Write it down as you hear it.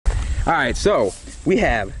Alright, so we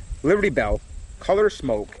have Liberty Bell, color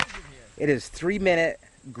smoke. It is 3-minute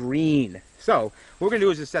green. So what we're going to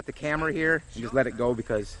do is just set the camera here and just let it go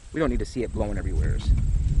because we don't need to see it blowing everywhere.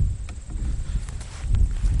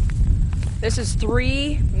 This is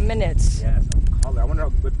 3 minutes. Yeah, some color. I wonder how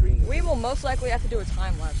good green is. We will most likely have to do a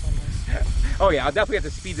time lapse on this. Oh yeah, I'll definitely have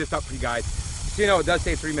to speed this up for you guys. So you know, it does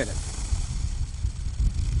say 3 minutes.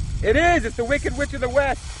 It is! It's the Wicked Witch of the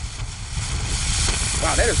West!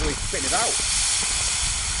 Wow, that is really spitting it out.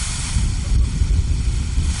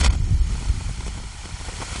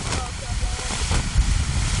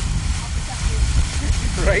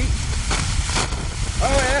 Right?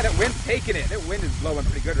 Oh yeah, that wind's taking it. That wind is blowing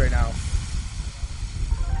pretty good right now.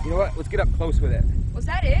 You know what? Let's get up close with it. Was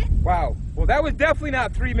that it? Wow. Well, that was definitely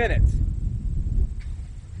not 3 minutes.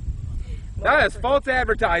 That is false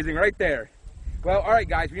advertising right there. Well, all right,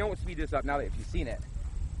 guys. We don't want to speed this up now that if you've seen it.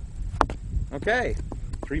 Okay.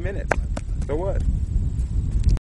 3 minutes. So what?